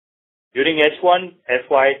During H1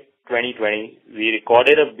 FY2020, we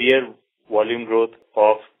recorded a beer volume growth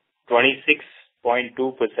of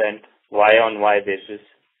 26.2% Y-on-Y basis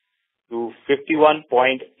to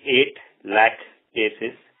 51.8 lakh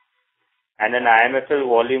cases and an IMFL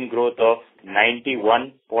volume growth of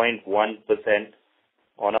 91.1%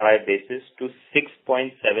 on a Y basis to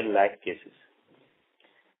 6.7 lakh cases.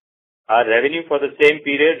 Our revenue for the same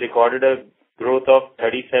period recorded a growth of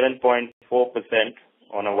 37.4%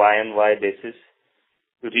 on a Y-on-Y basis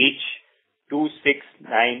to reach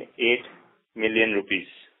 2,698 million rupees.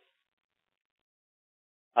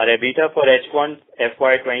 Our EBITDA for H1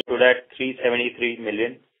 FY20 stood at 373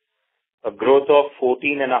 million, a growth of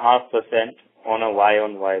 14.5% on a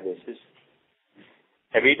Y-on-Y basis.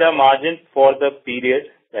 EBITDA margin for the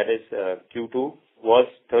period, that is Q2, was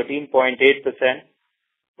 13.8%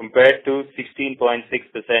 compared to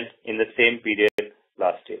 16.6% in the same period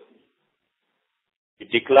last year. The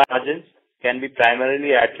decline in margins can be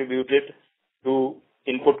primarily attributed to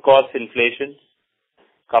input cost inflation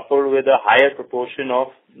coupled with a higher proportion of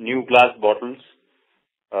new glass bottles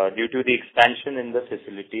due to the expansion in the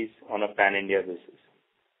facilities on a pan-India basis.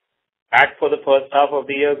 PAT for the first half of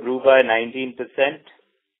the year grew by 19%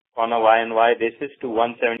 on a Y-on-Y basis to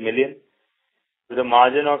 170 million, with a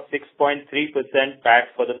margin of 6.3%. PAT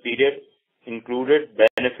for the period included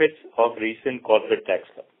benefits of recent corporate tax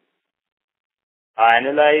law. Our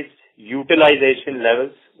annualized utilization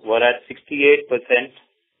levels were at 68%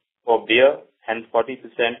 for beer and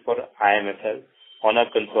 40% for IMFL on a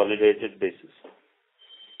consolidated basis.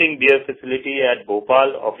 The beer facility at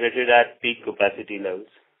Bhopal operated at peak capacity levels.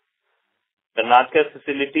 The Karnataka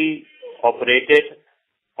facility operated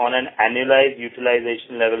on an annualized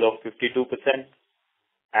utilization level of 52%,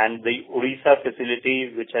 and the Odisha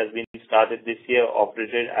facility, which has been started this year,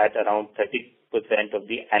 operated at around 30% of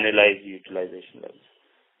the annualized utilization levels.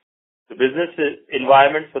 The business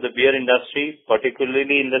environment for the beer industry,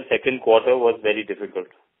 particularly in the second quarter, was very difficult.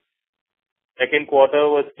 Second quarter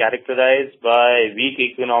was characterized by weak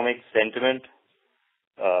economic sentiment,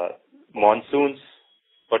 monsoons,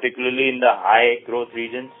 particularly in the high growth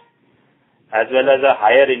regions, as well as a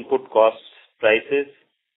higher input cost prices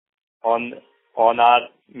on our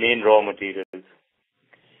main raw materials.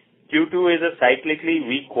 Q2 is a cyclically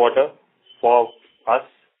weak quarter for us,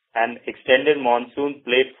 and extended monsoon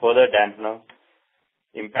played further dampener,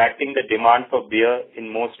 impacting the demand for beer in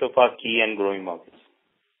most of our key and growing markets.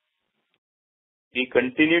 We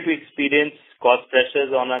continue to experience cost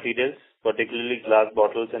pressures on our materials, particularly glass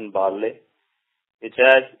bottles and barley, which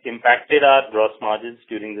has impacted our gross margins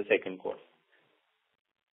during the second quarter.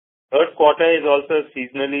 Third quarter is also a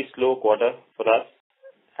seasonally slow quarter for us,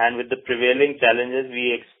 and with the prevailing challenges,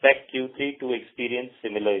 we expect Q3 to experience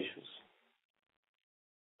similar issues.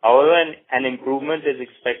 However, an improvement is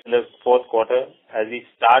expected in the fourth quarter as we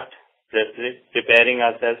start preparing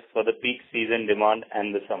ourselves for the peak season demand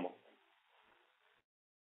and the summer.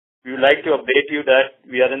 We would like to update you that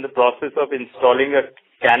we are in the process of installing a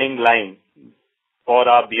canning line for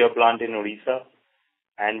our beer plant in Odisha,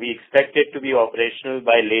 and we expect it to be operational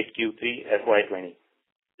by late Q3 FY20.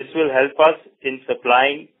 This will help us in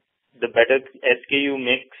supplying the better SKU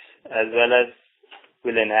mix as well as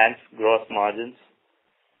will enhance gross margins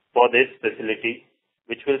for this facility,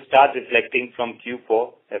 which will start reflecting from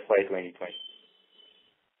Q4 FY2020.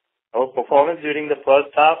 Our performance during the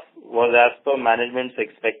first half was as per management's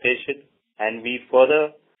expectation, and we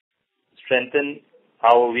further strengthen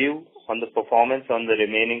our view on the performance on the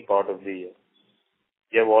remaining part of the year.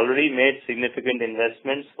 We have already made significant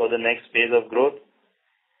investments for the next phase of growth,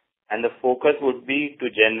 and the focus would be to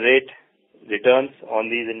generate returns on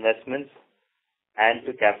these investments and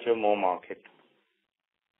to capture more market.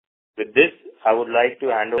 With this, I would like to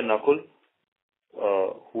hand over to Nakul,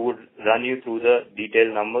 who would run you through the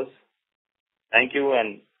detailed numbers. Thank you,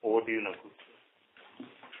 and over to you, Nakul.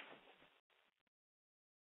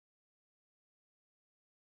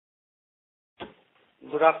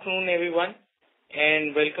 Good afternoon, everyone,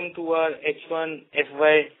 and welcome to our H1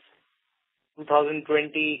 FY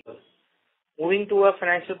 2020. Moving to our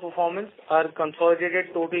financial performance, our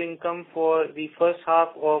consolidated total income for the first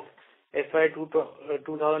half of FY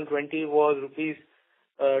 2020 was rupees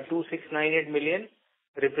 2,698 million,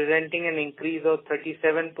 representing an increase of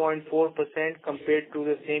 37.4% compared to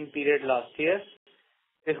the same period last year.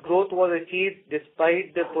 This growth was achieved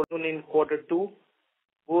despite the monsoon in quarter 2,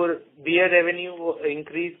 where beer revenue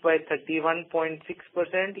increased by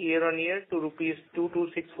 31.6% year-on-year to rupees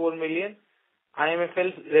 2,264 million.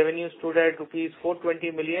 IMFL revenue stood at rupees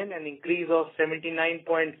 420 million, an increase of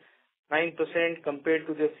 79.9% compared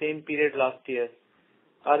to the same period last year.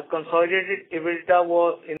 Our consolidated EBITDA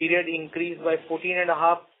was in period increased by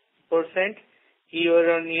 14.5%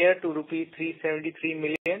 year-on-year to rupees 373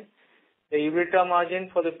 million. The EBITDA margin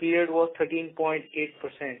for the period was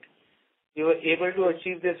 13.8%. We were able to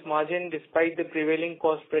achieve this margin despite the prevailing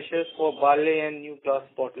cost pressures for barley and new glass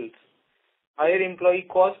bottles. Higher employee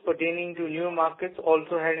costs pertaining to new markets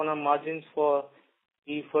also had on our margins for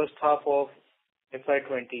the first half of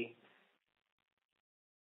FY20.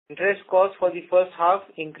 Interest costs for the first half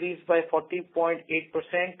increased by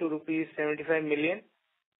 40.8% to rupees 75 million.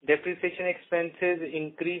 Depreciation expenses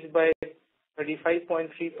increased by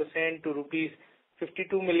 35.3% to rupees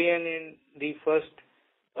 52 million in the first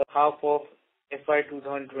half of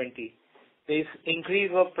FY2020. This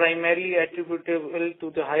increase was primarily attributable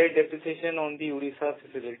to the higher depreciation on the Odisha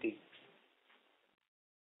facility.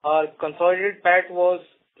 Our consolidated PAT was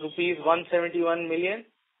rupees 171 million,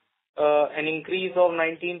 an increase of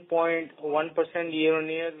 19.1%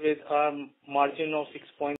 year-on-year with a margin of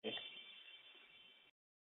 6.8%.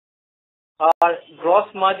 Our gross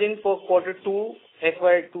margin for quarter 2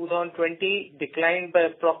 FY2020 declined by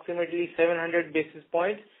approximately 700 basis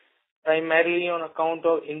points, primarily on account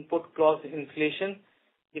of input cost inflation.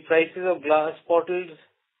 The prices of glass bottles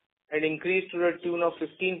had increased to the tune of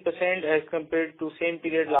 15% as compared to same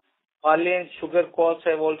period last year. Barley and sugar costs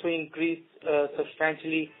have also increased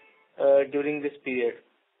substantially during this period.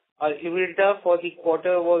 Our EBITDA for the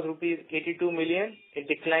quarter was rupees 82 million, a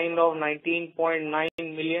decline of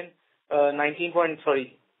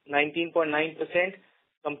 19.9%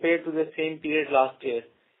 compared to the same period last year.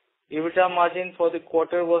 EBITDA margin for the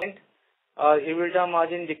quarter was our EBITDA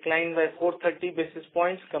margin declined by 430 basis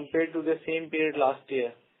points compared to the same period last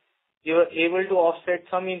year. We were able to offset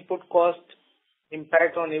some input cost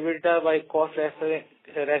impact on EBITDA by cost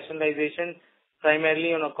rationalization,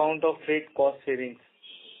 primarily on account of freight cost savings.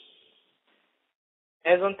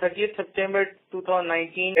 As on 30th September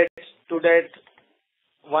 2019, it stood at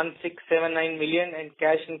 1679 million and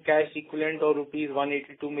cash equivalent of rupees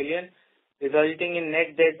 182 million, resulting in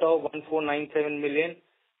net debt of 1497 million.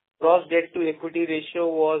 Gross debt to equity ratio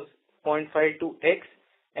was 0.52x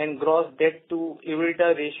and gross debt to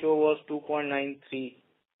EBITDA ratio was 2.93x.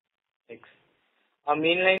 Our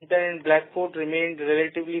mainline and Blackfoot remained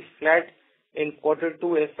relatively flat in quarter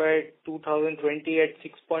 2 FY 2020 at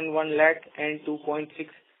 6.1 lakh and 2.6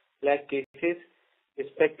 lakh cases,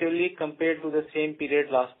 respectively, compared to the same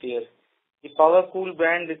period last year. The Power Cool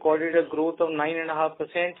brand recorded a growth of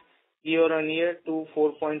 9.5% year-on-year to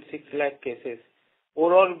 4.6 lakh cases.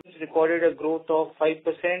 Overall, we recorded a growth of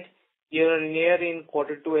 5% year-on-year in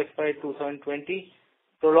quarter 2 FY 2020.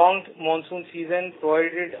 Prolonged monsoon season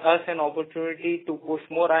provided us an opportunity to push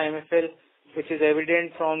more IMFL, which is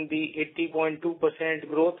evident from the 80.2%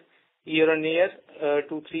 growth year-on-year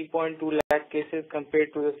to 3.2 lakh cases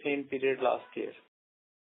compared to the same period last year.